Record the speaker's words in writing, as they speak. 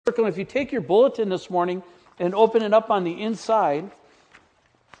circle. If you take your bulletin this morning and open it up on the inside,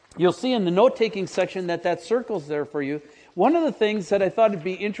 you'll see in the note-taking section that circle's there for you. One of the things that I thought would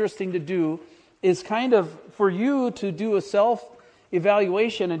be interesting to do is kind of for you to do a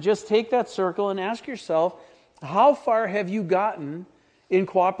self-evaluation and just take that circle and ask yourself, how far have you gotten in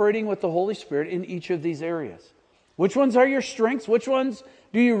cooperating with the Holy Spirit in each of these areas? Which ones are your strengths? Which ones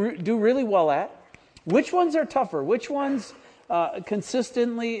do you do really well at? Which ones are tougher? Which ones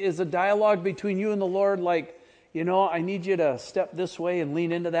consistently is a dialogue between you and the Lord, like, I need you to step this way and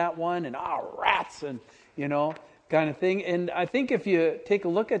lean into that one, and rats, and, kind of thing. And I think if you take a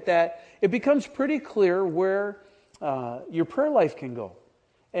look at that, it becomes pretty clear where your prayer life can go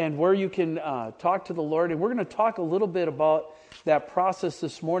and where you can talk to the Lord. And we're going to talk a little bit about that process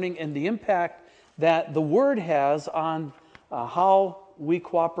this morning and the impact that the Word has on how we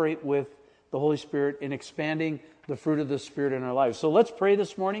cooperate with the Holy Spirit in expanding the fruit of the Spirit in our lives. So let's pray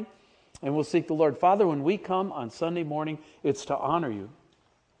this morning, and we'll seek the Lord. Father, when we come on Sunday morning, it's to honor you.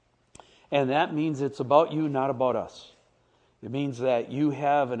 And that means it's about you, not about us. It means that you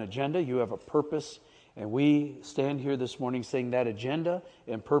have an agenda, you have a purpose, and we stand here this morning saying that agenda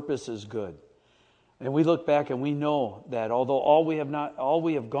and purpose is good. And we look back and we know that although all we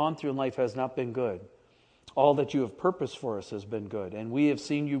have gone through in life has not been good, all that you have purposed for us has been good. And we have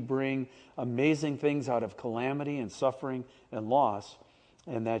seen you bring amazing things out of calamity and suffering and loss,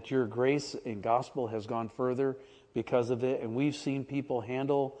 and that your grace and gospel has gone further because of it. And we've seen people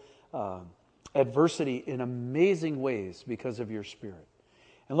handle adversity in amazing ways because of your Spirit.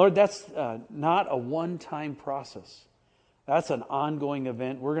 And Lord, that's not a one-time process. That's an ongoing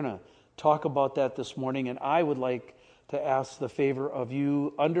event. We're going to talk about that this morning, and I would like to ask the favor of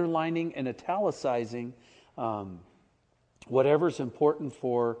you underlining and italicizing whatever's important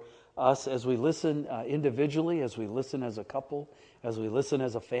for us as we listen individually, as we listen as a couple, as we listen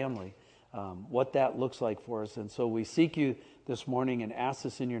as a family, what that looks like for us. And so we seek you this morning and ask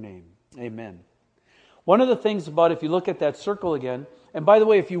this in your name. Amen. One of the things about, if you look at that circle again, and by the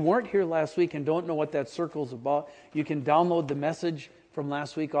way, if you weren't here last week and don't know what that circle is about, you can download the message from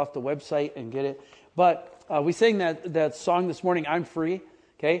last week off the website and get it. But we sang that song this morning, I'm Free.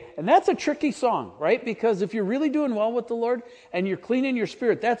 Okay, and that's a tricky song, right? Because if you're really doing well with the Lord and you're clean in your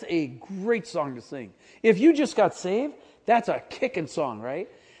spirit, that's a great song to sing. If you just got saved, that's a kicking song, right?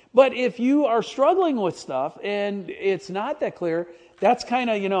 But if you are struggling with stuff and it's not that clear, that's kind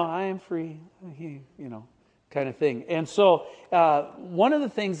of, I am free, kind of thing. And so one of the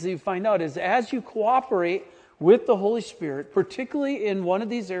things that you find out is as you cooperate with the Holy Spirit, particularly in one of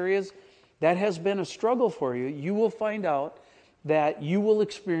these areas that has been a struggle for you, you will find out that you will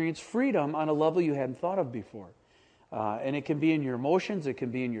experience freedom on a level you hadn't thought of before. And it can be in your emotions, it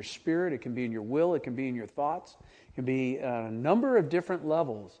can be in your spirit, it can be in your will, it can be in your thoughts, it can be a number of different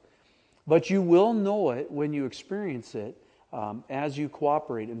levels. But you will know it when you experience it as you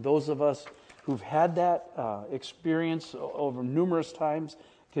cooperate. And those of us who've had that experience over numerous times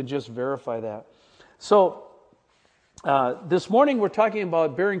can just verify that. So this morning we're talking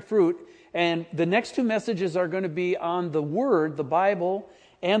about bearing fruit. And the next two messages are going to be on the Word, the Bible,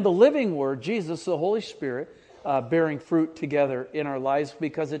 and the living Word, Jesus, the Holy Spirit, bearing fruit together in our lives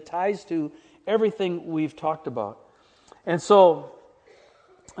because it ties to everything we've talked about. And so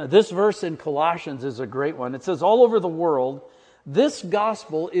this verse in Colossians is a great one. It says, all over the world, this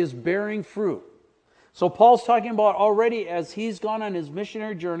gospel is bearing fruit. So Paul's talking about already as he's gone on his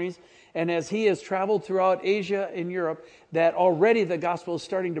missionary journeys and as he has traveled throughout Asia and Europe, that already the gospel is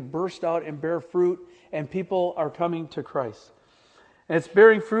starting to burst out and bear fruit, and people are coming to Christ. And it's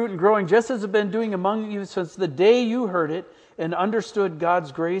bearing fruit and growing just as it's been doing among you since the day you heard it and understood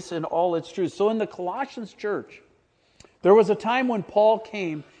God's grace and all its truth. So in the Colossians church, there was a time when Paul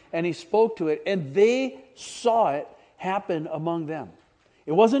came and he spoke to it, and they saw it happen among them.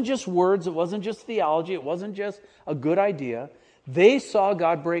 It wasn't just words, it wasn't just theology, it wasn't just a good idea. They saw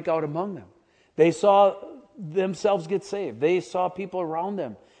God break out among them. They saw themselves get saved. They saw people around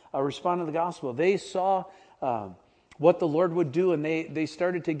them respond to the gospel. They saw what the Lord would do, and they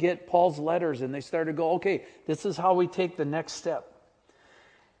started to get Paul's letters, and they started to go, okay, this is how we take the next step.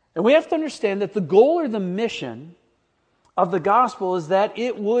 And we have to understand that the goal or the mission of the gospel is that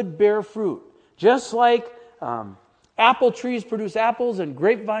it would bear fruit. Just like apple trees produce apples and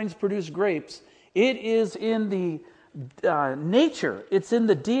grapevines produce grapes, it is in the nature, it's in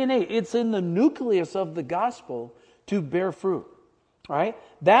the DNA, it's in the nucleus of the gospel to bear fruit. All right?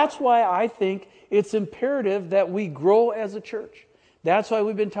 That's why I think it's imperative that we grow as a church. That's why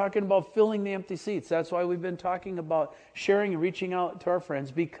we've been talking about filling the empty seats. That's why we've been talking about sharing and reaching out to our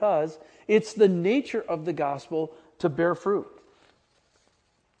friends, because it's the nature of the gospel to bear fruit.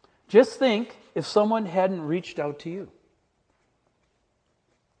 Just think if someone hadn't reached out to you.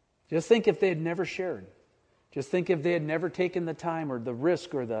 Just think if they had never shared. Just think if they had never taken the time or the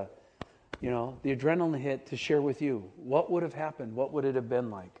risk or the adrenaline hit to share with you. What would have happened? What would it have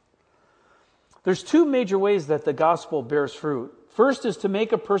been like? There's two major ways that the gospel bears fruit. First is to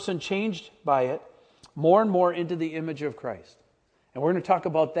make a person changed by it more and more into the image of Christ. And we're going to talk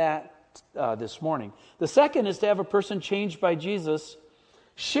about that this morning. The second is to have a person changed by Jesus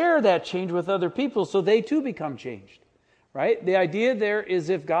share that change with other people so they too become changed. Right? The idea there is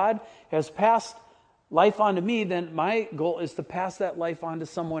if God has passed life on to me, then my goal is to pass that life on to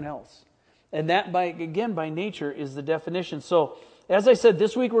someone else. And that, by nature, is the definition. So, as I said,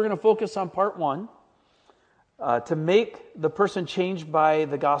 this week we're going to focus on part one, to make the person changed by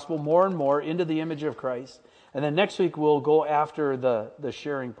the gospel more and more into the image of Christ. And then next week we'll go after the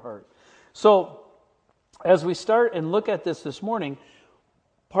sharing part. So, as we start and look at this morning,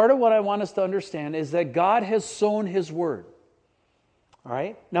 part of what I want us to understand is that God has sown His Word. All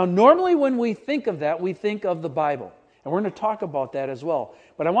right? Now, normally when we think of that, we think of the Bible. And we're going to talk about that as well.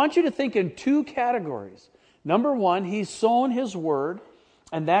 But I want you to think in two categories. Number one, He's sown His Word,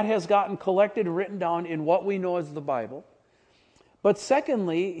 and that has gotten collected and written down in what we know as the Bible. But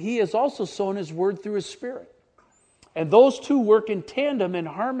secondly, He has also sown His Word through His Spirit. And those two work in tandem, in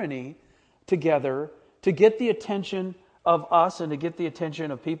harmony together to get the attention of us and to get the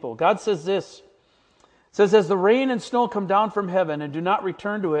attention of people. God says this. It says, as the rain and snow come down from heaven and do not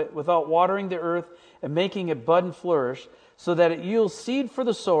return to it without watering the earth and making it bud and flourish, so that it yields seed for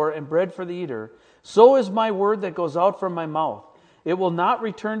the sower and bread for the eater, so is my word that goes out from my mouth. It will not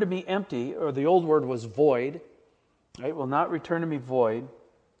return to me empty, or the old word was void. It will not return to me void,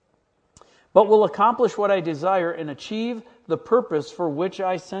 but will accomplish what I desire and achieve the purpose for which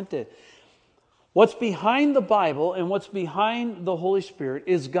I sent it. What's behind the Bible and what's behind the Holy Spirit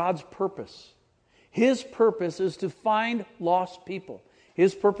is God's purpose. His purpose is to find lost people.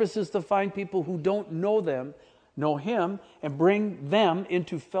 His purpose is to find people who don't know Him, and bring them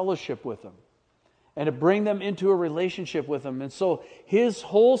into fellowship with Him. And to bring them into a relationship with Him. And so His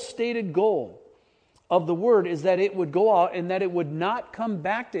whole stated goal of the Word is that it would go out and that it would not come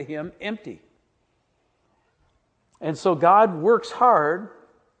back to Him empty. And so God works hard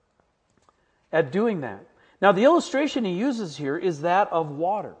at doing that. Now the illustration He uses here is that of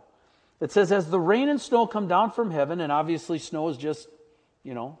water. It says, as the rain and snow come down from heaven, and obviously snow is just,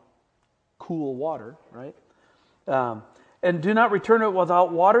 cool water, right? And do not return it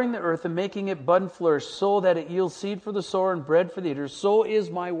without watering the earth and making it bud and flourish, so that it yields seed for the sower and bread for the eater. So is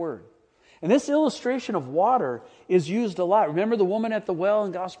my word. And this illustration of water is used a lot. Remember the woman at the well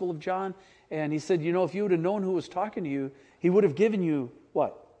in Gospel of John? And He said, if you would have known who was talking to you, He would have given you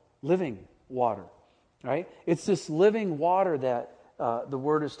what? Living water, right? It's this living water that the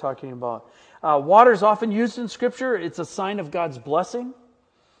Word is talking about. Water is often used in Scripture. It's a sign of God's blessing.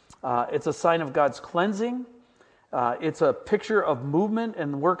 It's a sign of God's cleansing. It's a picture of movement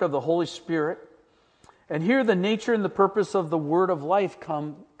and work of the Holy Spirit. And here the nature and the purpose of the Word of life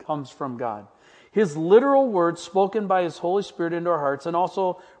comes from God. His literal word spoken by His Holy Spirit into our hearts, and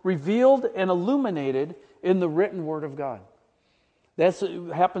also revealed and illuminated in the written Word of God. That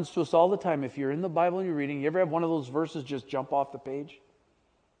happens to us all the time. If you're in the Bible and you're reading, you ever have one of those verses just jump off the page?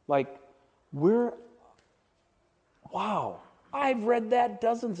 Like, wow, I've read that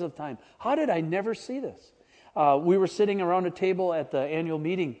dozens of times. How did I never see this? We were sitting around a table at the annual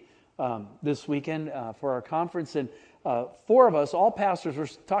meeting this weekend for our conference, and four of us, all pastors, were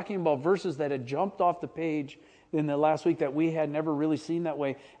talking about verses that had jumped off the page in the last week that we had never really seen that way.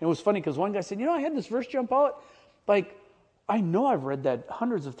 And it was funny because one guy said, I had this verse jump out. Like, I know I've read that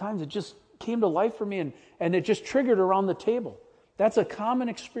hundreds of times. It just came to life for me, and it just triggered around the table. That's a common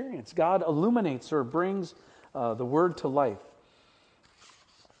experience. God illuminates or brings the Word to life.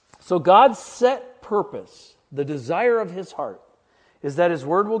 So God's set purpose, the desire of His heart, is that His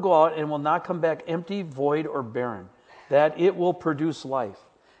Word will go out and will not come back empty, void, or barren. That it will produce life.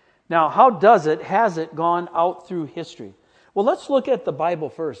 Now, how has it gone out through history? Well, let's look at the Bible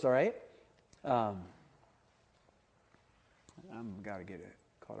first, all right? I've got to get it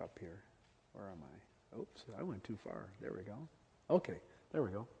caught up here. Where am I? Oops, I went too far. There we go. Okay, there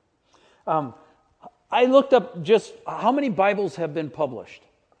we go. I looked up just how many Bibles have been published,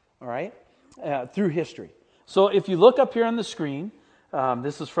 all right, through history. So if you look up here on the screen,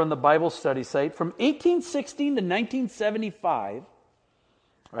 this is from the Bible study site, from 1816 to 1975,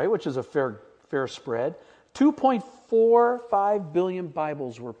 right, which is a fair spread, 2.45 billion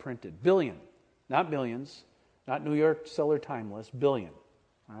Bibles were printed. Billion, not millions. Not New York Seller Timeless, billion.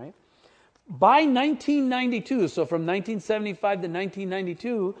 All right? By 1992, so from 1975 to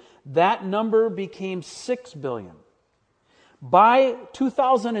 1992, that number became 6 billion. By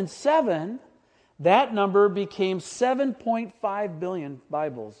 2007, that number became 7.5 billion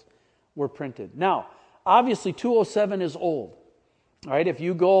Bibles were printed. Now, obviously 207 is old. All right, if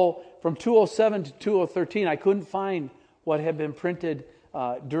you go from 207 to 2013, I couldn't find what had been printed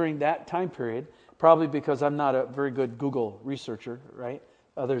during that time period, probably because I'm not a very good Google researcher, right?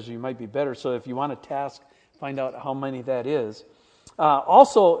 Others, you might be better. So if you want a task, find out how many that is.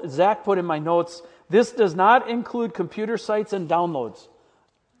 Also, Zach put in my notes, this does not include computer sites and downloads,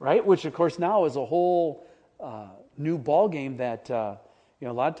 right? Which, of course, now is a whole new ballgame that, a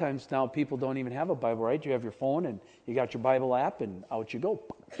lot of times now people don't even have a Bible, right? You have your phone and you got your Bible app and out you go.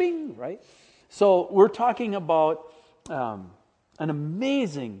 Bing, right? So we're talking about an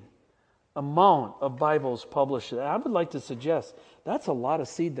amazing amount of Bibles published. I would like to suggest that's a lot of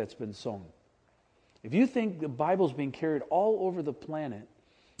seed that's been sown. If you think the Bible's being carried all over the planet,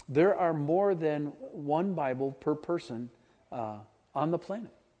 there are more than one Bible per person on the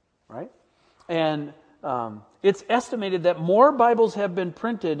planet, right? And it's estimated that more Bibles have been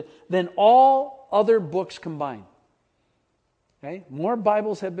printed than all other books combined. Okay? More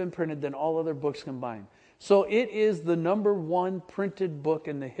Bibles have been printed than all other books combined. So it is the number one printed book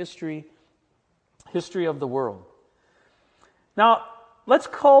in the history of the world. Now, let's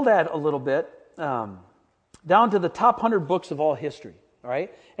call that a little bit down to the top 100 books of all history. All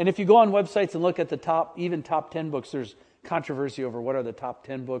right? And if you go on websites and look at the top 10 books, there's controversy over what are the top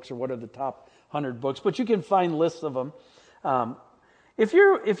 10 books or what are the top 100 books, but you can find lists of them. If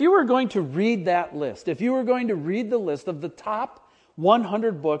you were going to read that list, if you were going to read the list of the top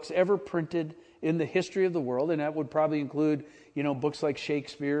 100 books ever printed in the history of the world, and that would probably include, books like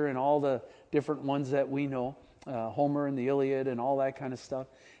Shakespeare and all the different ones that we know, Homer and the Iliad and all that kind of stuff.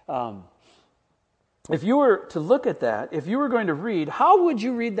 If you were to look at that, if you were going to read, how would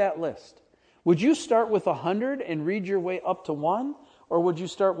you read that list? Would you start with 100 and read your way up to 1? Or would you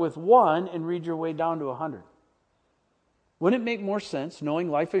start with 1 and read your way down to 100? Wouldn't it make more sense, knowing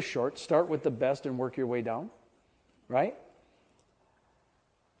life is short, start with the best and work your way down? Right?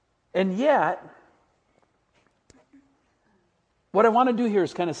 And yet, what I want to do here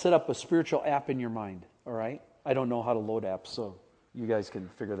is kind of set up a spiritual app in your mind. All right? I don't know how to load apps, so you guys can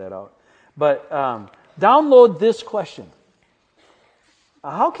figure that out. But download this question.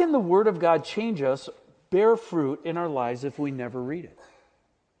 How can the Word of God change us, bear fruit in our lives if we never read it?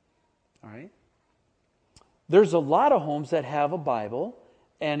 All right? There's a lot of homes that have a Bible,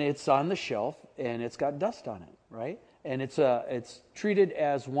 and it's on the shelf, and it's got dust on it, right? And it's treated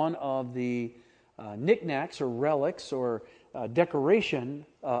as one of the knickknacks or relics or decoration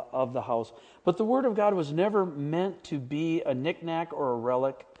of the house. But the Word of God was never meant to be a knickknack or a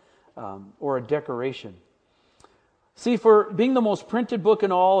relic or a decoration. See, for being the most printed book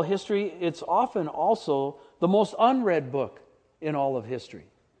in all history, it's often also the most unread book in all of history.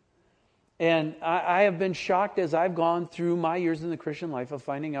 And I have been shocked as I've gone through my years in the Christian life of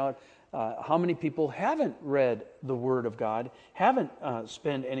finding out how many people haven't read the Word of God, haven't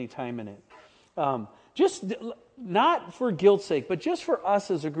spent any time in it. Just not for guilt's sake, but just for us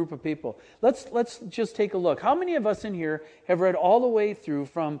as a group of people. Let's just take a look. How many of us in here have read all the way through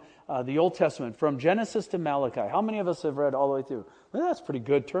from the Old Testament, from Genesis to Malachi? How many of us have read all the way through? Well, that's a pretty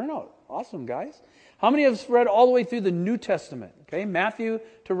good turnout. Awesome, guys. How many of us read all the way through the New Testament? Okay, Matthew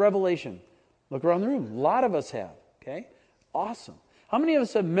to Revelation. Look around the room. A lot of us have. Okay, awesome. How many of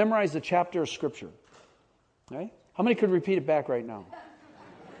us have memorized a chapter of Scripture? Okay, how many could repeat it back right now?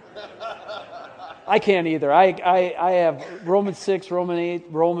 I can't either. I have Romans 6, Romans 8,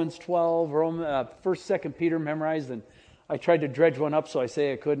 Romans 12, 1st, 2nd Peter memorized, and I tried to dredge one up, so I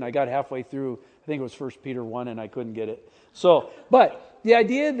say I could, and I got halfway through, I think it was 1 Peter 1, and I couldn't get it. So, but the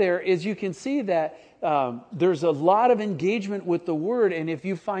idea there is you can see that there's a lot of engagement with the Word, and if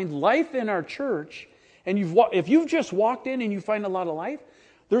you find life in our church, and if you've just walked in and you find a lot of life,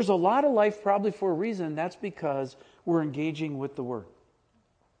 there's a lot of life probably for a reason. That's because we're engaging with the Word.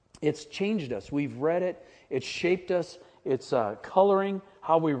 It's changed us. We've read it. It's shaped us. It's coloring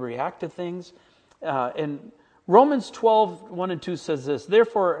how we react to things. And Romans 12, 1 and 2 says this,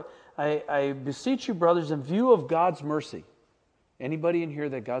 "Therefore, I beseech you, brothers, in view of God's mercy." Anybody in here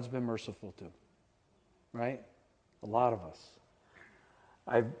that God's been merciful to? Right? A lot of us.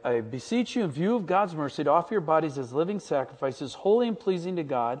 I beseech you in view of God's mercy to offer your bodies as living sacrifices, holy and pleasing to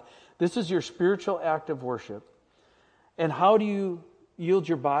God. This is your spiritual act of worship. And how do you yield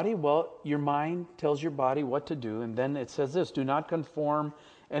your body? Well, your mind tells your body what to do. And then it says this, "Do not conform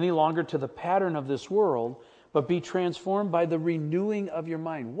any longer to the pattern of this world, but be transformed by the renewing of your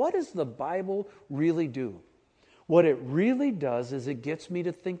mind. What does the Bible really do? What it really does is it gets me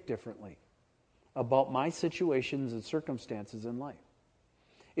to think differently about my situations and circumstances in life.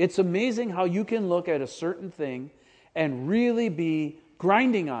 It's amazing how you can look at a certain thing and really be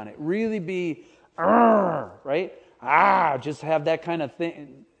grinding on it, really be, right? Just have that kind of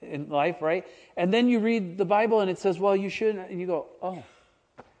thing in life, right? And then you read the Bible and it says, well, you shouldn't, and you go,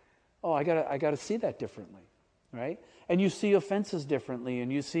 I gotta see that differently, right? And you see offenses differently,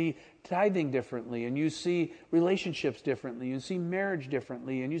 and you see tithing differently, and you see relationships differently, you see marriage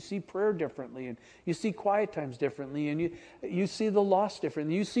differently, and you see prayer differently, and you see quiet times differently, and you see the loss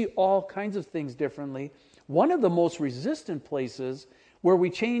differently, you see all kinds of things differently. One of the most resistant places where we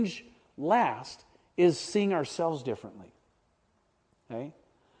change last is seeing ourselves differently, okay?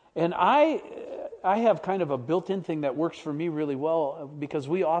 And I have kind of a built-in thing that works for me really well because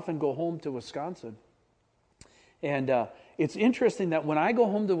we often go home to Wisconsin. And it's interesting that when I go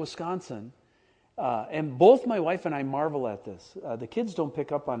home to Wisconsin, and both my wife and I marvel at this. The kids don't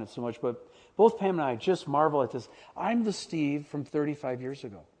pick up on it so much, but both Pam and I just marvel at this. I'm the Steve from 35 years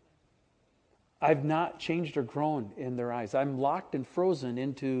ago. I've not changed or grown in their eyes. I'm locked and frozen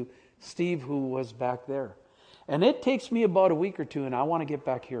into Steve who was back there. And it takes me about a week or two, and I want to get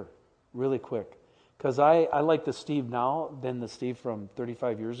back here really quick. Because I like the Steve now than the Steve from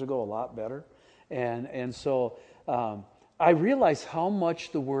 35 years ago a lot better. And so I realize how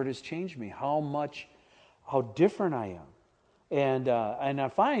much the Word has changed me, how different I am. And I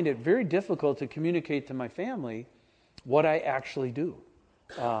find it very difficult to communicate to my family what I actually do.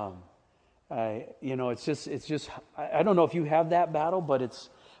 It's just I don't know if you have that battle, but it's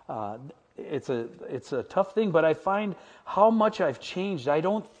a tough thing. But I find how much I've changed. I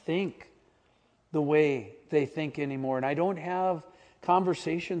don't think the way they think anymore, and I don't have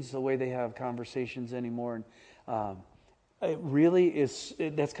conversations the way they have conversations anymore. And it really is.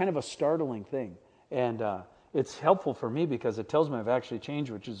 That's kind of a startling thing, and it's helpful for me because it tells me I've actually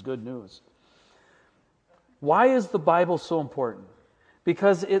changed, which is good news. Why is the Bible so important?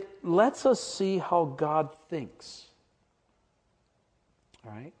 Because it lets us see how God thinks.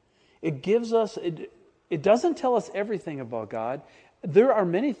 All right? It gives us, it doesn't tell us everything about God. There are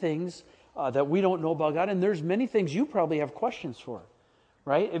many things that we don't know about God, and there's many things you probably have questions for,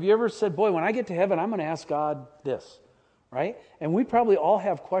 right? Have you ever said, boy, when I get to heaven, I'm going to ask God this, right? And we probably all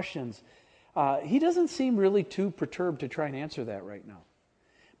have questions. He doesn't seem really too perturbed to try and answer that right now.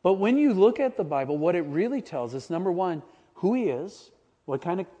 But when you look at the Bible, what it really tells us, number one, who He is, what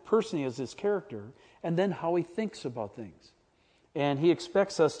kind of person He is, His character, and then how He thinks about things. And He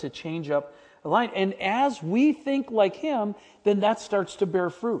expects us to change up a line. And as we think like Him, then that starts to bear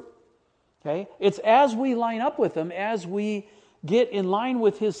fruit. Okay? It's as we line up with Him, as we get in line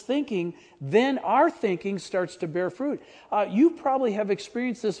with His thinking, then our thinking starts to bear fruit. You probably have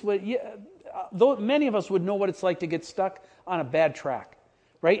experienced this. Though many of us would know what it's like to get stuck on a bad track,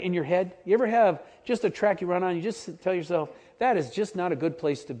 right, in your head. You ever have just a track you run on, you just tell yourself, that is just not a good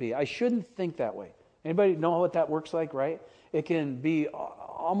place to be. I shouldn't think that way. Anybody know what that works like, right? It can be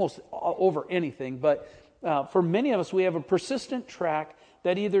almost over anything, but for many of us, we have a persistent track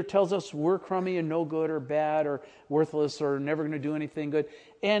that either tells us we're crummy and no good or bad or worthless or never going to do anything good.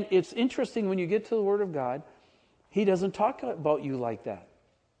 And it's interesting when you get to the Word of God, He doesn't talk about you like that.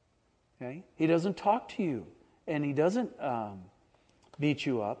 Okay? He doesn't talk to you, and He doesn't beat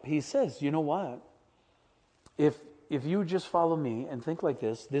you up. He says, you know what? If you just follow me and think like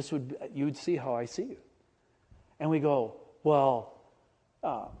this, you would see how I see you. And we go, well,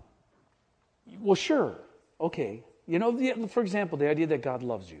 sure, okay. You know, for example, the idea that God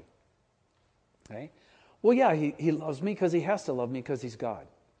loves you. Okay? Well, yeah, he loves me because He has to love me because He's God.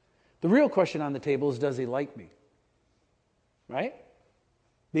 The real question on the table is, does He like me? Right?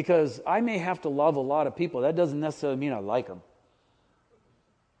 Because I may have to love a lot of people. That doesn't necessarily mean I like them.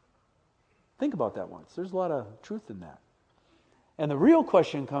 Think about that once. There's a lot of truth in that. And the real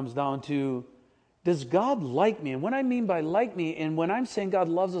question comes down to, does God like me? And what I mean by like me, and when I'm saying God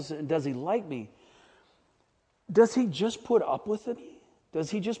loves us, and does He like me, does He just put up with me? Does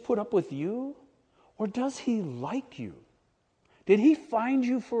He just put up with you? Or does He like you? Did He find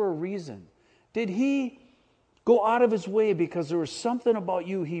you for a reason? Did He go out of His way because there was something about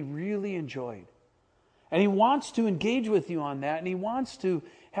you He really enjoyed? And He wants to engage with you on that, and He wants to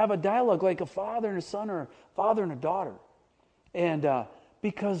have a dialogue like a father and a son or a father and a daughter. And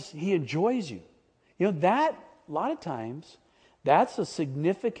because He enjoys you. You know, that, a lot of times, that's a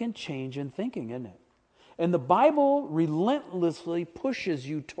significant change in thinking, isn't it? And the Bible relentlessly pushes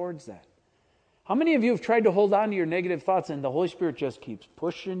you towards that. How many of you have tried to hold on to your negative thoughts and the Holy Spirit just keeps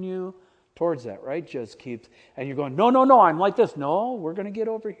pushing you towards that, right? Just keeps, and you're going, no, I'm like this. No, we're going to get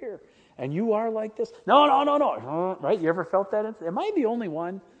over here. And you are like this. No. Right? You ever felt that? Am I the only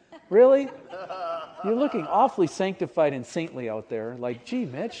one? Really? You're looking awfully sanctified and saintly out there. Like, gee,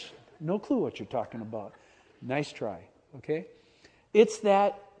 Mitch, no clue what you're talking about. Nice try, okay? It's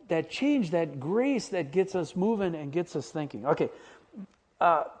that change, that grace that gets us moving and gets us thinking. Okay,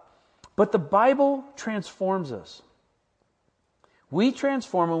 but the Bible transforms us. We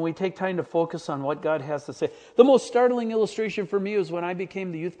transform when we take time to focus on what God has to say. The most startling illustration for me was when I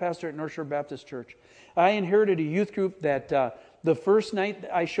became the youth pastor at North Shore Baptist Church. I inherited a youth group that the first night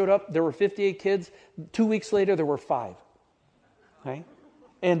I showed up, there were 58 kids. 2 weeks later, there were 5. Okay?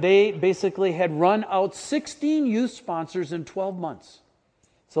 And they basically had run out 16 youth sponsors in 12 months.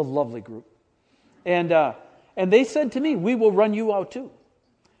 It's a lovely group. And they said to me, we will run you out too.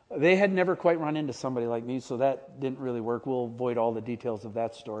 They had never quite run into somebody like me, so that didn't really work. We'll avoid all the details of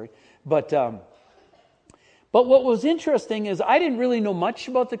that story. But what was interesting is I didn't really know much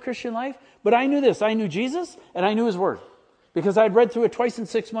about the Christian life, but I knew this. I knew Jesus, and I knew His Word. Because I'd read through it twice in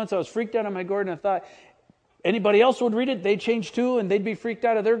 6 months. I was freaked out on my gourd, and I thought, anybody else would read it, they'd change too, and they'd be freaked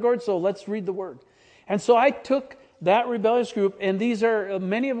out of their gourd, so let's read the Word. And so I took that rebellious group, and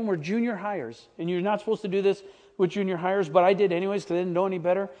many of them were junior hires, and you're not supposed to do this with junior hires, but I did anyways because I didn't know any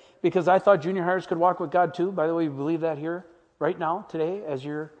better, because I thought junior hires could walk with God too. By the way, you believe that here right now, today, as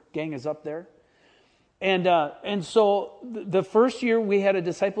your gang is up there. And so the first year we had a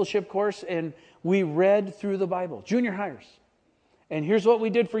discipleship course, and we read through the Bible, junior hires. And here's what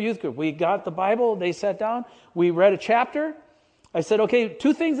we did for youth group. We got the Bible, they sat down, we read a chapter. I said, okay,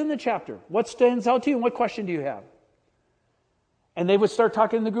 2 things in the chapter. What stands out to you and what question do you have? And they would start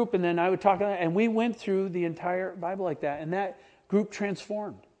talking in the group, and then I would talk, and we went through the entire Bible like that. And that group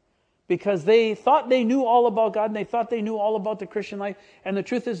transformed because they thought they knew all about God, and they thought they knew all about the Christian life. And the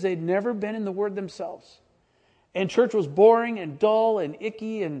truth is they'd never been in the Word themselves. And church was boring and dull and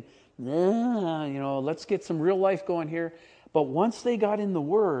icky and, let's get some real life going here. But once they got in the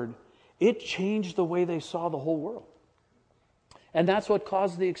Word, it changed the way they saw the whole world. And that's what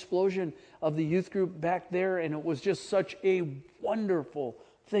caused the explosion of the youth group back there, and it was just such a wonderful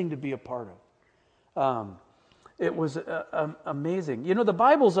thing to be a part of. It was amazing. The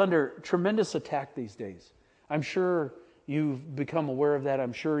Bible's under tremendous attack these days. I'm sure you've become aware of that.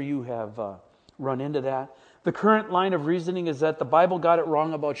 I'm sure you have run into that. The current line of reasoning is that the Bible got it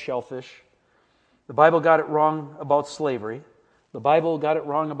wrong about shellfish. The Bible got it wrong about slavery. The Bible got it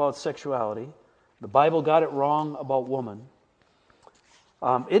wrong about sexuality. The Bible got it wrong about woman.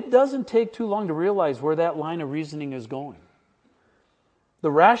 It doesn't take too long to realize where that line of reasoning is going.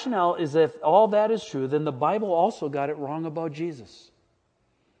 The rationale is if all that is true, then the Bible also got it wrong about Jesus.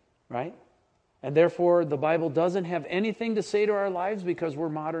 Right? And therefore, the Bible doesn't have anything to say to our lives because we're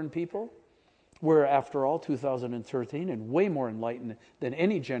modern people. We're, after all, 2013 and way more enlightened than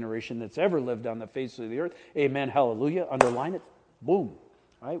any generation that's ever lived on the face of the earth. Amen, hallelujah. Underline it. Boom.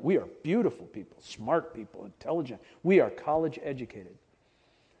 Right? We are beautiful people, smart people, intelligent. We are college educated.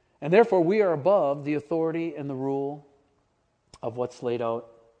 And therefore, we are above the authority and the rule of what's laid out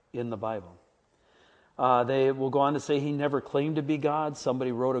in the Bible. They will go on to say he never claimed to be God.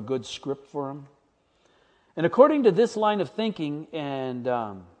 Somebody wrote a good script for him. And according to this line of thinking, and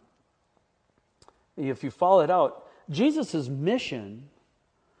if you follow it out, Jesus' mission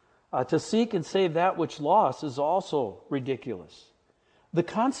to seek and save that which lost is also ridiculous. The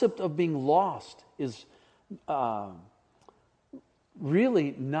concept of being lost is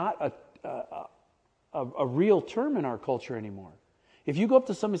really not a real term in our culture anymore. If you go up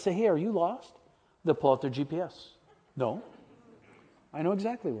to somebody and say, hey, are you lost? They'll pull out their GPS. No. I know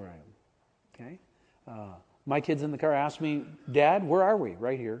exactly where I am. Okay? My kids in the car ask me, Dad, where are we?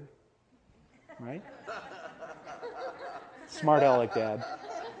 Right here. Right? Smart aleck, Dad.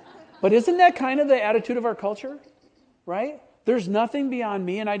 But isn't that kind of the attitude of our culture? Right? There's nothing beyond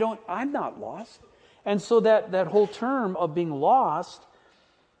me, and I'm not lost. And so that whole term of being lost,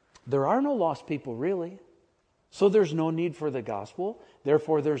 there are no lost people really. So there's no need for the gospel.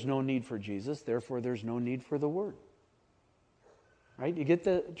 Therefore, there's no need for Jesus. Therefore, there's no need for the Word. Right? You get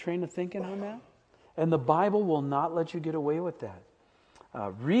the train of thinking on that? And the Bible will not let you get away with that.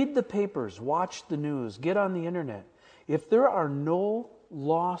 Read the papers, watch the news, get on the internet. If there are no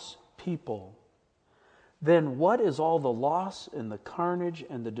lost people, then what is all the loss and the carnage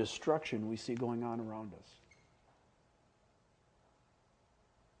and the destruction we see going on around us?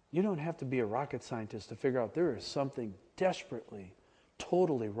 You don't have to be a rocket scientist to figure out there is something desperately,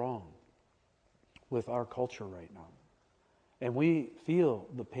 totally wrong with our culture right now. And we feel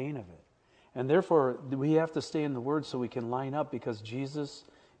the pain of it. And therefore, we have to stay in the Word so we can line up, because Jesus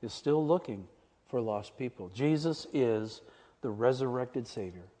is still looking for lost people. Jesus is the resurrected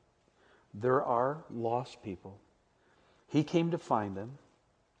Savior. There are lost people. He came to find them,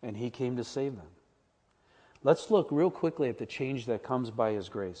 and He came to save them. Let's look real quickly at the change that comes by His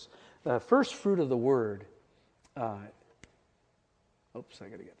grace. The first fruit of the Word, I got to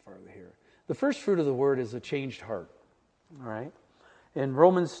get farther here. The first fruit of the Word is a changed heart. All right? In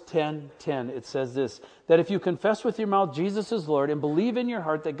Romans 10:10, it says this, that if you confess with your mouth Jesus is Lord and believe in your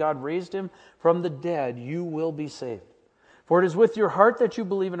heart that God raised Him from the dead, you will be saved. For it is with your heart that you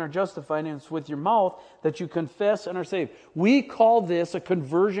believe and are justified, and it's with your mouth that you confess and are saved. We call this a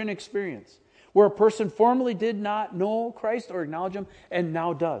conversion experience, where a person formerly did not know Christ or acknowledge Him and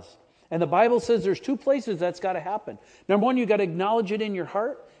now does. And the Bible says there's two places that's got to happen. Number one, you've got to acknowledge it in your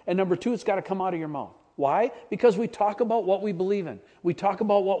heart. And number two, it's got to come out of your mouth. Why? Because we talk about what we believe in. We talk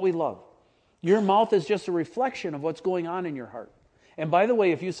about what we love. Your mouth is just a reflection of what's going on in your heart. And by the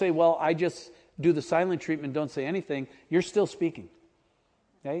way, if you say, well, I just do the silent treatment, don't say anything, you're still speaking.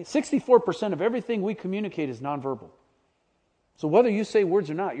 Okay? 64% of everything we communicate is nonverbal. So whether you say words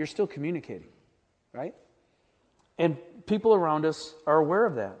or not, you're still communicating. Right? And people around us are aware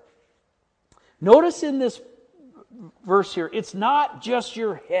of that. Notice in this verse here, it's not just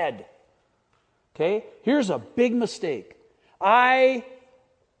your head. Okay? Here's a big mistake. I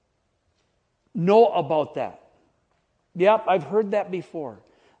know about that. Yep, I've heard that before.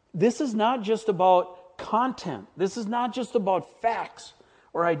 This is not just about content. This is not just about facts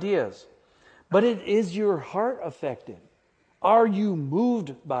or ideas. But it is your heart affected. Are you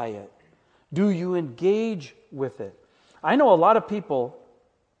moved by it? Do you engage with it? I know a lot of people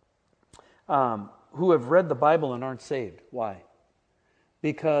who have read the Bible and aren't saved. Why?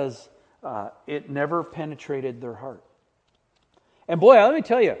 Because it never penetrated their heart. And boy, let me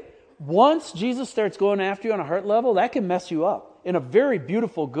tell you, once Jesus starts going after you on a heart level, that can mess you up in a very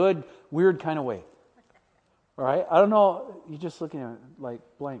beautiful, good, weird kind of way. All right? I don't know, you're just looking at it like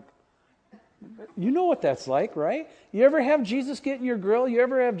blank. You know what that's like, right? You ever have Jesus get in your grill? You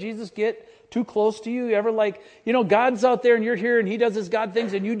ever have Jesus get too close to you? You ever God's out there and you're here and He does His God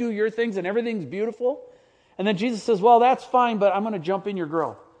things and you do your things and everything's beautiful? And then Jesus says, well, that's fine, but I'm going to jump in your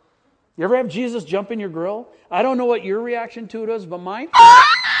grill. You ever have Jesus jump in your grill? I don't know what your reaction to it is, but mine.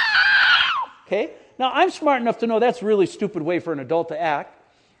 Okay? Now, I'm smart enough to know that's a really stupid way for an adult to act,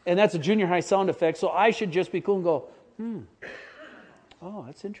 and that's a junior high sound effect, so I should just be cool and go, oh,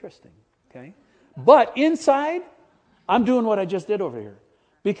 that's interesting. Okay? But inside, I'm doing what I just did over here.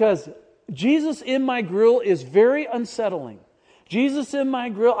 Because Jesus in my grill is very unsettling. Jesus in my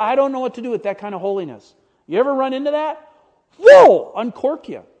grill, I don't know what to do with that kind of holiness. You ever run into that? Whoa! Uncork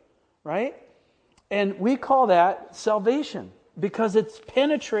you. Right? And we call that salvation because it's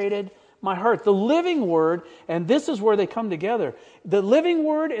penetrated my heart. The living word, and this is where they come together. The living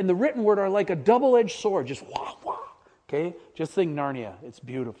word and the written word are like a double-edged sword. Just wah, wah. Okay? Just think Narnia. It's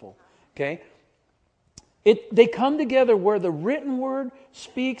beautiful. Okay? They come together where the written word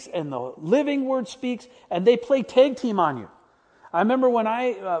speaks and the living word speaks, and they play tag team on you. I remember when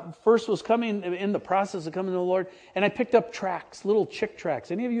I first was coming in the process of coming to the Lord, and I picked up tracts, little chick tracts.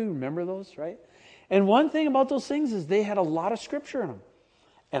 Any of you remember those, right? And one thing about those things is they had a lot of scripture in them.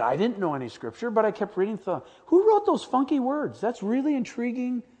 And I didn't know any scripture, but I kept reading. Who wrote those funky words? That's really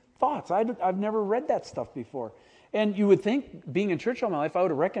intriguing thoughts. I've never read that stuff before. And you would think, being in church all my life, I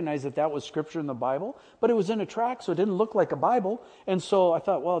would have recognized that that was scripture in the Bible, but it was in a tract, so it didn't look like a Bible. And so I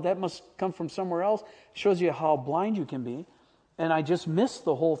thought, well, that must come from somewhere else. It shows you how blind you can be. And I just missed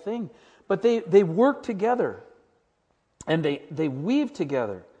the whole thing. But they work together, and they weave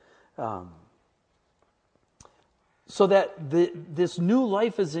together, so that this new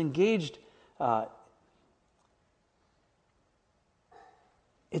life is engaged.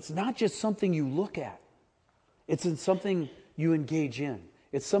 It's not just something you look at. It's in something you engage in.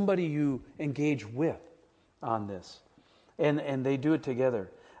 It's somebody you engage with on this. And they do it together.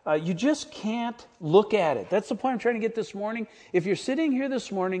 You just can't look at it. That's the point I'm trying to get this morning. If you're sitting here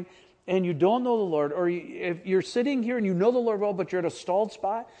this morning and you don't know the Lord, or if you're sitting here and you know the Lord well, but you're at a stalled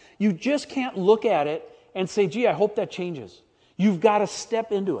spot, you just can't look at it and say, gee, I hope that changes. You've got to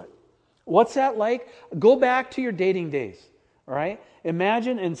step into it. What's that like? Go back to your dating days. All right?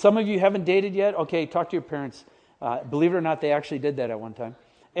 Imagine, and some of you haven't dated yet. Okay, talk to your parents. Believe it or not, they actually did that at one time.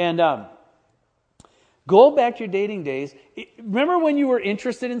 And go back to your dating days. Remember when you were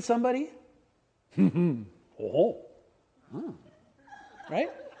interested in somebody? Right?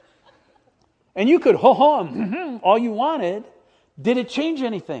 And you could all you wanted. Did it change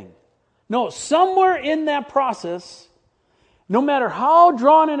anything? No, somewhere in that process, no matter how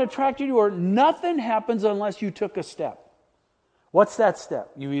drawn and attracted you are, nothing happens unless you took a step. What's that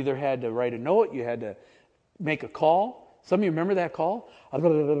step? You either had to write a note, you had to make a call. Some of you remember that call?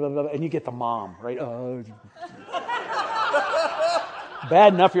 And you get the mom, right?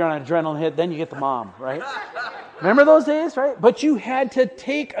 Bad enough you're on an adrenaline hit, then you get the mom, right? Remember those days, right? But you had to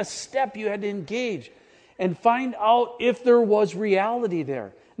take a step, you had to engage and find out if there was reality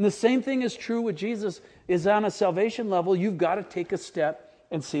there. And the same thing is true with Jesus, is on a salvation level, you've got to take a step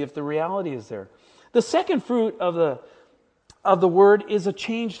and see if the reality is there. The second fruit of the word is a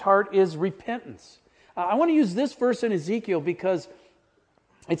changed heart, is repentance. I want to use this verse in Ezekiel because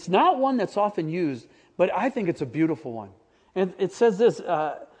it's not one that's often used, but I think it's a beautiful one. And it says this,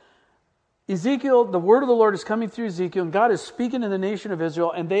 Ezekiel, the word of the Lord is coming through Ezekiel, and God is speaking to the nation of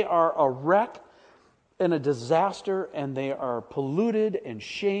Israel, and they are a wreck and a disaster, and they are polluted and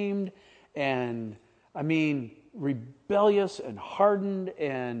shamed, and rebellious and hardened,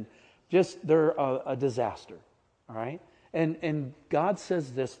 and just they're a disaster. All right? And God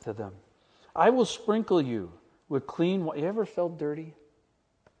says this to them, I will sprinkle you with clean water. You ever felt dirty?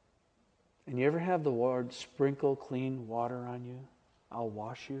 And you ever have the word sprinkle clean water on you? I'll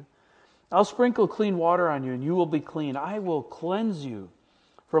wash you. I'll sprinkle clean water on you and you will be clean. I will cleanse you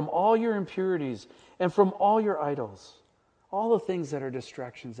from all your impurities and from all your idols, all the things that are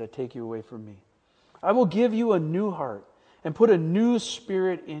distractions that take you away from me. I will give you a new heart and put a new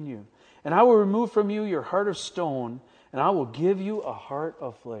spirit in you. And I will remove from you your heart of stone, and I will give you a heart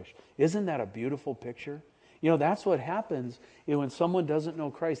of flesh. Isn't that a beautiful picture? That's what happens when someone doesn't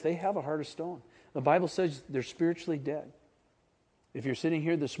know Christ. They have a heart of stone. The Bible says they're spiritually dead. If you're sitting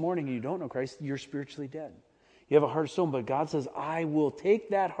here this morning and you don't know Christ, you're spiritually dead. You have a heart of stone, but God says, I will take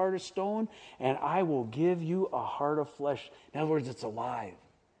that heart of stone and I will give you a heart of flesh. In other words, it's alive.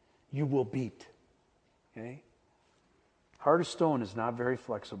 You will beat. Okay? Heart of stone is not very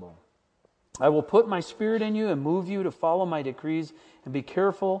flexible. I will put my spirit in you and move you to follow my decrees and be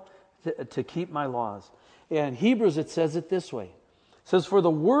careful to keep my laws. In Hebrews, it says it this way. It says, for the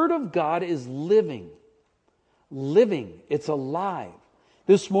word of God is living. Living. It's alive.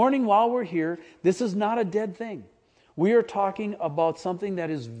 This morning while we're here, this is not a dead thing. We are talking about something that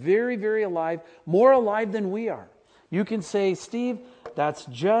is very, very alive, more alive than we are. You can say, Steve, that's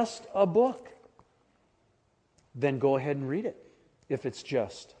just a book. Then go ahead and read it, if it's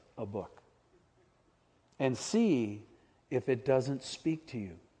just a book. And see if it doesn't speak to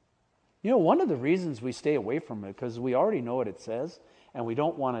you. One of the reasons we stay away from it, because we already know what it says, and we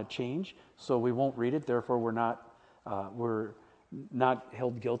don't want to change, so we won't read it. Therefore, we're not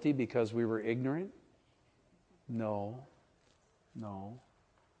held guilty because we were ignorant. No.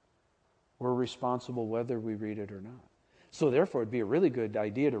 We're responsible whether we read it or not. So therefore, it'd be a really good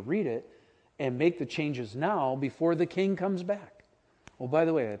idea to read it and make the changes now before the king comes back. Oh, by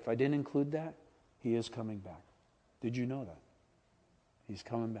the way, if I didn't include that, he is coming back. Did you know that? He's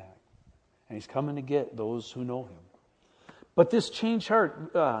coming back. And he's coming to get those who know him. But this changed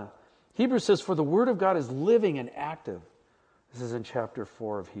heart, Hebrews says, for the word of God is living and active. This is in chapter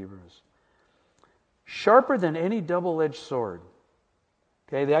 4 of Hebrews. Sharper than any double-edged sword.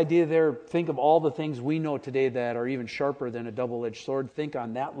 Okay, the idea there, think of all the things we know today that are even sharper than a double-edged sword. Think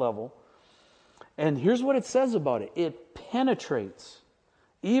on that level. And here's what it says about it. It penetrates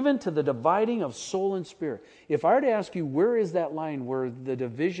even to the dividing of soul and spirit. If I were to ask you, where is that line where the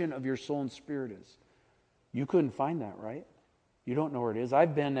division of your soul and spirit is? You couldn't find that, right? You don't know where it is.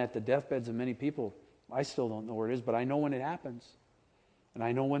 I've been at the deathbeds of many people. I still don't know where it is, but I know when it happens. And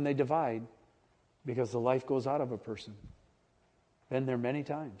I know when they divide, because the life goes out of a person. Been there many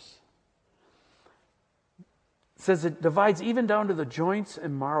times. It says it divides even down to the joints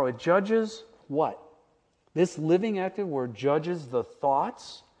and marrow. It judges what? This living, active word judges the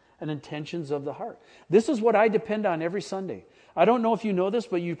thoughts and intentions of the heart. This is what I depend on every Sunday. I don't know if you know this,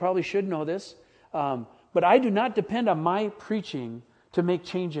 but you probably should know this. But I do not depend on my preaching to make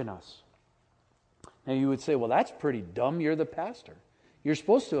change in us. Now you would say, well, that's pretty dumb. You're the pastor. You're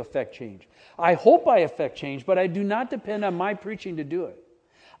supposed to affect change. I hope I affect change, but I do not depend on my preaching to do it.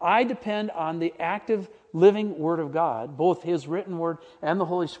 I depend on the active, living Word of God, both His written Word and the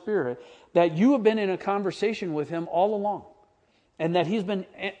Holy Spirit, that you have been in a conversation with Him all along. And that He's been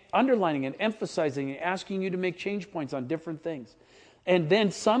underlining and emphasizing and asking you to make change points on different things. And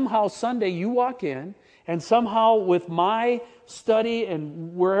then somehow Sunday you walk in, and somehow with my study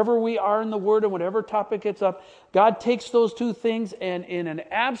and wherever we are in the Word and whatever topic it's up, God takes those two things and in an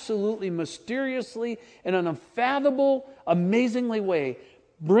absolutely mysteriously and an unfathomable, amazingly way,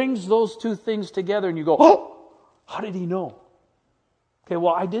 brings those two things together and you go, oh, how did He know? Okay,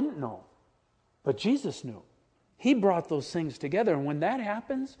 well, I didn't know, but Jesus knew. He brought those things together, and when that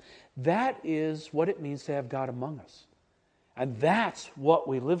happens, that is what it means to have God among us. And that's what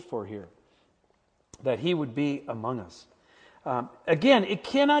we live for here, that he would be among us. Again, it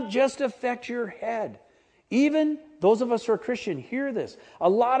cannot just affect your head. Even those of us who are Christian hear this. A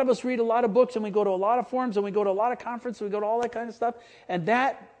lot of us read a lot of books, and we go to a lot of forums, and we go to a lot of conferences, we go to all that kind of stuff, and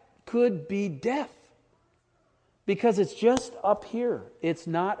that could be death. Because it's just up here. It's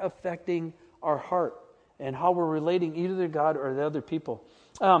not affecting our heart and how we're relating either to God or the other people.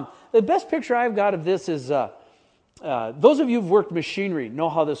 The best picture I've got of this is, those of you who've worked machinery know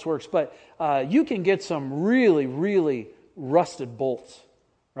how this works, but you can get some really, really rusted bolts,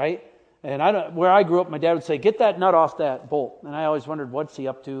 right? And where I grew up, my dad would say, get that nut off that bolt. And I always wondered, what's he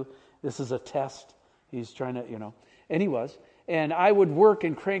up to? This is a test. He's trying to, and he was. And I would work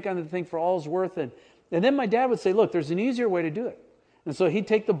and crank on the thing for all it's worth. And then my dad would say, look, there's an easier way to do it. And so he'd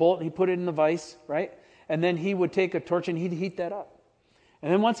take the bolt and he'd put it in the vise, right? And then he would take a torch and he'd heat that up.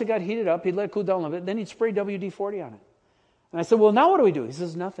 And then once it got heated up, he'd let it cool down a little bit. Then he'd spray WD-40 on it. And I said, well, now what do we do? He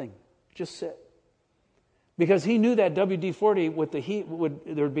says, nothing. Just sit. Because he knew that WD-40, with the heat,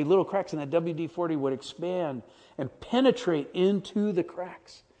 there would be little cracks, and that WD-40 would expand and penetrate into the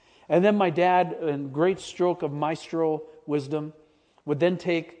cracks. And then my dad, in great stroke of maestro wisdom, would then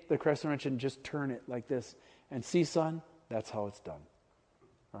take the crescent wrench and just turn it like this. And see, son, that's how it's done.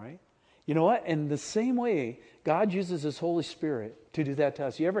 All right? You know what? In the same way, God uses His Holy Spirit to do that to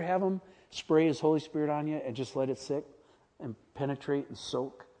us. You ever have Him spray His Holy Spirit on you and just let it sit and penetrate and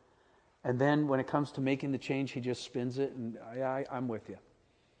soak? And then when it comes to making the change, He just spins it, and I'm with you.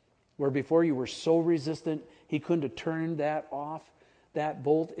 Where before you were so resistant, He couldn't have turned that off, that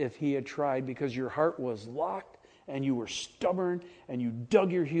bolt, if He had tried, because your heart was locked and you were stubborn and you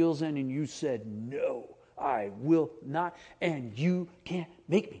dug your heels in and you said, no, I will not, and you can't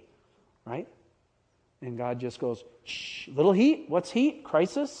make me, right? And God just goes, shh, little heat. What's heat?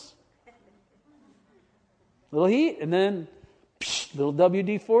 Crisis. Little heat, and then little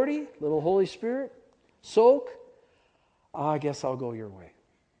WD-40, little Holy Spirit, soak. I guess I'll go your way.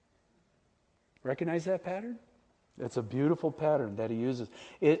 Recognize that pattern? That's a beautiful pattern that He uses.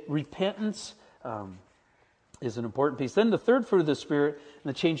 Repentance is an important piece. Then the third fruit of the Spirit in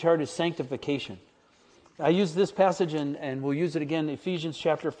the changed heart is sanctification. I use this passage, and we'll use it again, Ephesians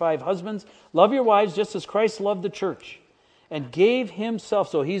chapter 5. Husbands, love your wives just as Christ loved the church and gave Himself.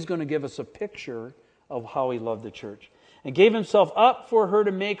 So He's going to give us a picture of how He loved the church. And gave Himself up for her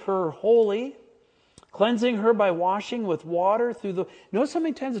to make her holy, cleansing her by washing with water through the... Notice how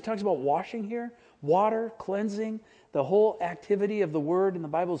many times it talks about washing here? Water, cleansing. The whole activity of the Word in the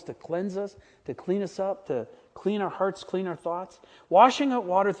Bible is to cleanse us, to clean us up, to clean our hearts, clean our thoughts. Washing out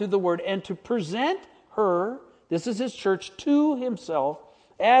water through the Word, and to present her, this is His church, to Himself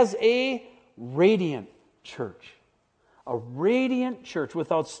as a radiant church. A radiant church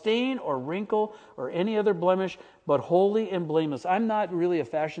without stain or wrinkle or any other blemish, but holy and blameless. I'm not really a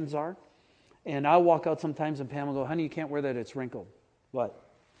fashion czar, and I'll walk out sometimes and Pam will go, honey, you can't wear that, it's wrinkled. What?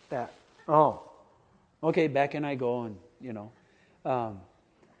 That. Oh. Okay, back in I go, and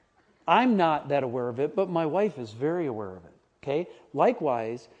I'm not that aware of it, but my wife is very aware of it. Okay?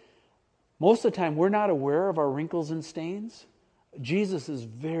 Likewise, most of the time we're not aware of our wrinkles and stains. Jesus is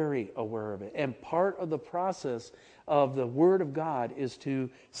very aware of it. And part of the process of the Word of God is to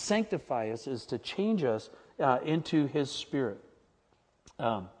sanctify us, is to change us into His Spirit.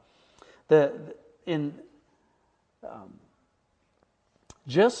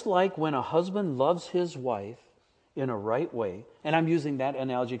 Just like when a husband loves his wife in a right way, and I'm using that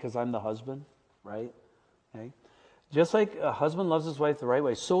analogy because I'm the husband, right? Okay. Just like a husband loves his wife the right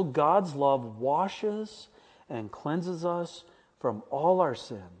way, so God's love washes and cleanses us from all our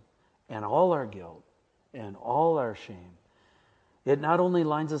sin and all our guilt and all our shame. It not only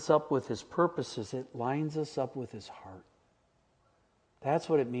lines us up with His purposes, it lines us up with His heart. That's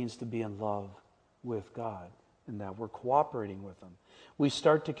what it means to be in love with God, and that we're cooperating with Him. We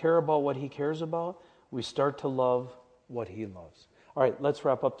start to care about what He cares about. We start to love what He loves. All right, let's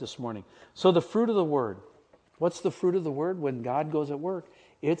wrap up this morning. So the fruit of the Word. What's the fruit of the Word when God goes at work?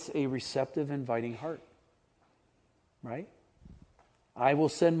 It's a receptive, inviting heart. Right? I will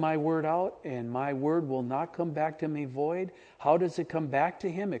send my word out, and my word will not come back to me void. How does it come back to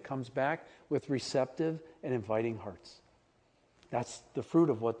Him? It comes back with receptive and inviting hearts. That's the fruit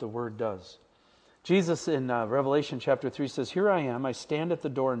of what the Word does. Jesus in Revelation chapter 3 says, here I am, I stand at the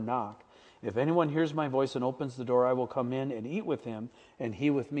door and knock. If anyone hears my voice and opens the door, I will come in and eat with him, and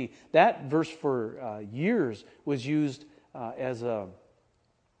he with me. That verse for years was used as a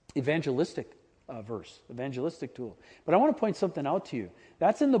evangelistic evangelistic tool. But I want to point something out to you.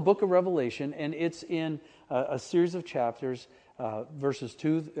 That's in the book of Revelation, and it's in a series of chapters,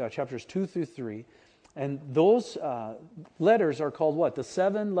 chapters 2 through 3. And those letters are called what? The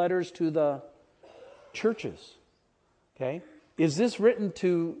 7 letters to the churches. Okay? Is this written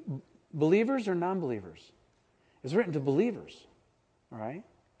to believers or non-believers? It's written to believers. All right?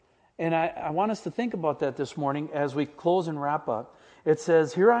 And I want us to think about that this morning as we close and wrap up. It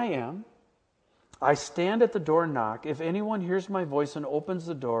says, "Here I am. I stand at the door and knock. If anyone hears my voice and opens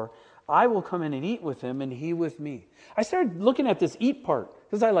the door, I will come in and eat with him and he with me." I started looking at this eat part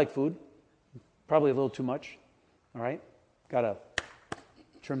because I like food. Probably a little too much. All right? Got to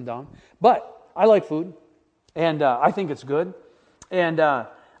trim down. But I like food. And I think it's good. And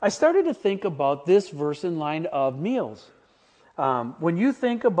I started to think about this verse in line of meals. When you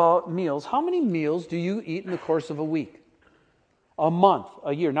think about meals, how many meals do you eat in the course of a week? A month,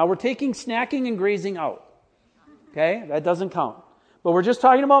 a year. Now we're taking snacking and grazing out. Okay? That doesn't count. But we're just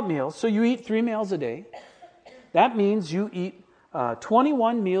talking about meals. So you eat 3 meals a day. That means you eat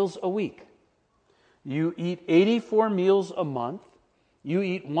 21 meals a week. You eat 84 meals a month. You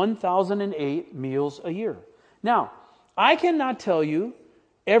eat 1,008 meals a year. Now, I cannot tell you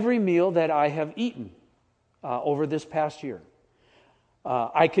every meal that I have eaten over this past year.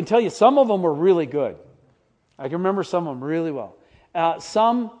 I can tell you some of them were really good. I can remember some of them really well.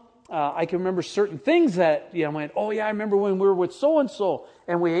 Some, I can remember certain things that, I went, oh yeah, I remember when we were with so-and-so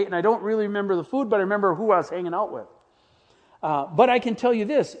and we ate, and I don't really remember the food, but I remember who I was hanging out with. But I can tell you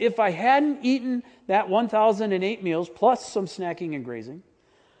this, if I hadn't eaten that 1,008 meals, plus some snacking and grazing,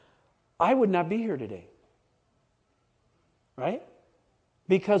 I would not be here today. Right?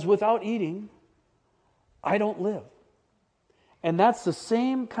 Because without eating, I don't live. And that's the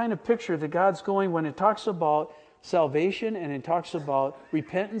same kind of picture that God's going when it talks about salvation and it talks about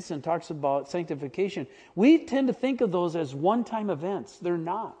repentance and talks about sanctification. We tend to think of those as one-time events. They're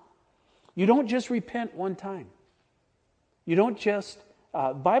not. You don't just repent one time. You don't just,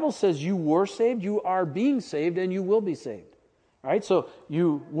 Bible says you were saved, you are being saved, and you will be saved. All right? So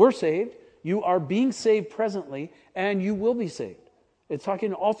you were saved, you are being saved presently, and you will be saved. It's talking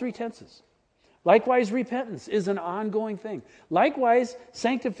in all 3 tenses. Likewise, repentance is an ongoing thing. Likewise,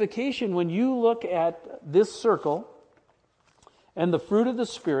 sanctification, when you look at this circle and the fruit of the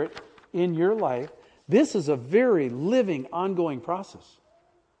Spirit in your life, this is a very living, ongoing process.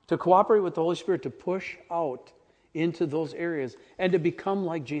 To cooperate with the Holy Spirit, to push out into those areas and to become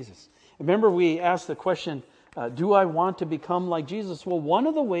like Jesus. Remember, we asked the question, do I want to become like Jesus? Well, one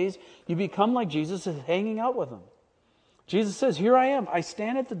of the ways you become like Jesus is hanging out with Him. Jesus says, "Here I am. I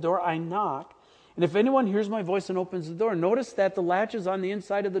stand at the door. I knock. And if anyone hears my voice and opens the door," notice that the latch is on the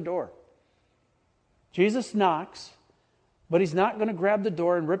inside of the door. Jesus knocks, but He's not going to grab the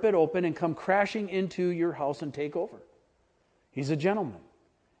door and rip it open and come crashing into your house and take over. He's a gentleman.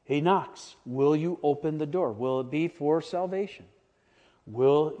 He knocks. Will you open the door? Will it be for salvation?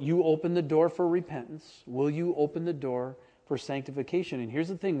 Will you open the door for repentance? Will you open the door for sanctification? And here's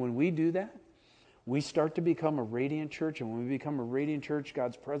the thing, when we do that, we start to become a radiant church, and when we become a radiant church,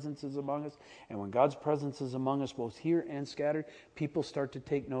 God's presence is among us. And when God's presence is among us, both here and scattered, people start to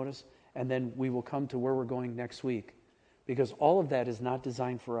take notice, and then we will come to where we're going next week. Because all of that is not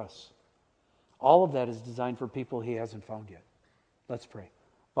designed for us. All of that is designed for people He hasn't found yet. Let's pray.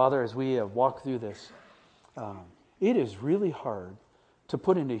 Father, as we walk through this, it is really hard to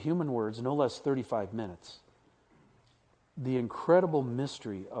put into human words, no less 35 minutes, the incredible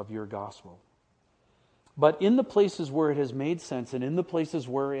mystery of your gospel. But in the places where it has made sense and in the places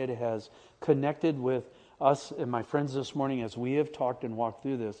where it has connected with us and my friends this morning as we have talked and walked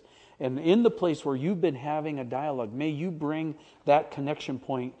through this, and in the place where you've been having a dialogue, may you bring that connection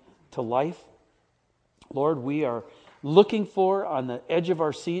point to life. Lord, we are looking for, on the edge of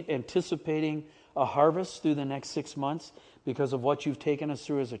our seat, anticipating a harvest through the next 6 months because of what you've taken us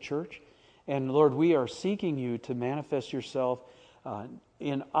through as a church. And Lord, we are seeking you to manifest yourself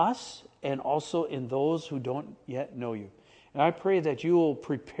in us and also in those who don't yet know you. And I pray that you will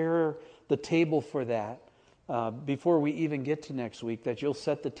prepare the table for that before we even get to next week, that you'll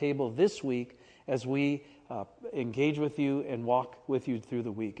set the table this week as we engage with you and walk with you through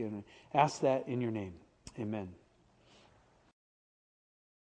the week. And ask that in your name. Amen.